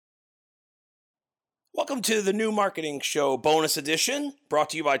Welcome to the New Marketing Show bonus edition,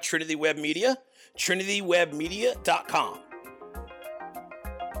 brought to you by Trinity Web Media, trinitywebmedia.com.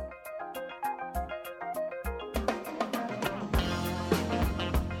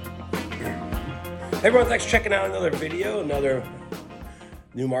 Hey everyone, thanks for checking out another video, another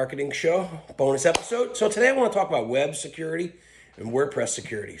New Marketing Show bonus episode. So today I want to talk about web security and WordPress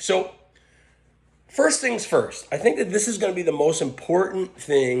security. So first things first, I think that this is going to be the most important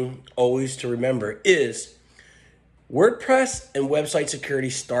thing always to remember is WordPress and website security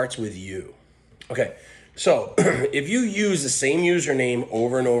starts with you. Okay, so if you use the same username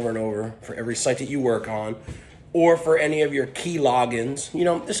over and over and over for every site that you work on, or for any of your key logins,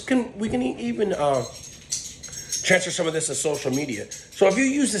 we can even transfer some of this to social media. So if you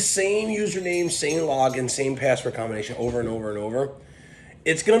use the same username, same login, same password combination over and over and over,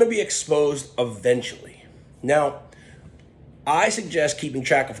 it's going to be exposed eventually. Now, I suggest keeping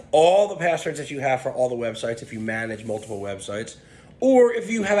track of all the passwords that you have for all the websites if you manage multiple websites, or if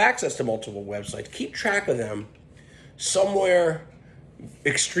you have access to multiple websites, keep track of them somewhere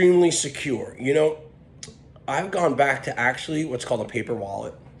extremely secure. I've gone back to actually what's called a paper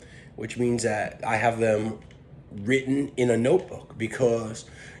wallet, which means that I have them written in a notebook, because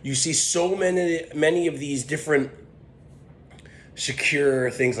you see so many of these different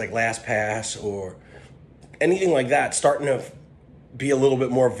secure things like LastPass or anything like that starting to be a little bit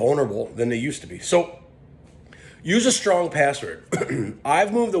more vulnerable than they used to be. So use a strong password.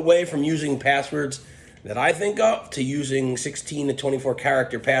 I've moved away from using passwords that I think of to using 16 to 24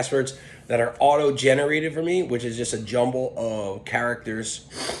 character passwords that are auto-generated for me, which is just a jumble of characters,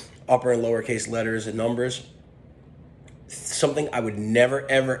 upper and lowercase letters and numbers. Something I would never,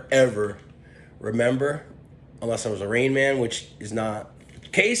 ever, ever remember unless I was a Rain Man, which is not the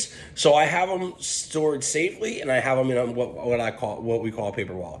case. So I have them stored safely, and I have them in what we call a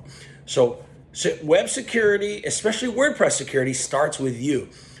paper wallet. So web security, especially WordPress security, starts with you.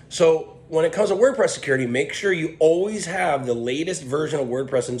 So when it comes to WordPress security, make sure you always have the latest version of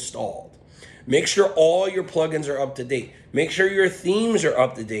WordPress installed. Make sure all your plugins are up to date. Make sure your themes are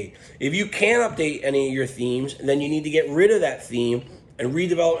up to date. If you can't update any of your themes, then you need to get rid of that theme and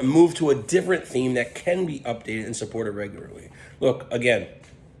redevelop and move to a different theme that can be updated and supported regularly. Look, again,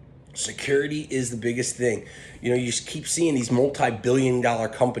 security is the biggest thing. You just keep seeing these multi-billion-dollar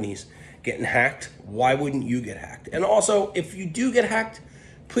companies getting hacked. Why wouldn't you get hacked? And also, if you do get hacked,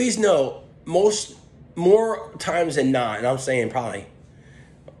 please know more times than not, and I'm saying probably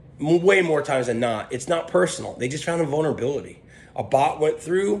way more times than not, it's not personal. They just found a vulnerability. A bot went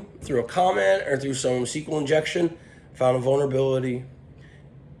through a comment or through some SQL injection, found a vulnerability,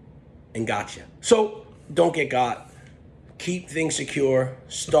 and got you. So don't get got. Keep things secure.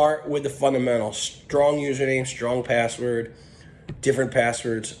 Start with the fundamentals. Strong username, strong password, different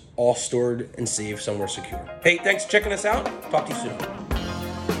passwords, all stored and saved somewhere secure. Hey, thanks for checking us out. Talk to you soon.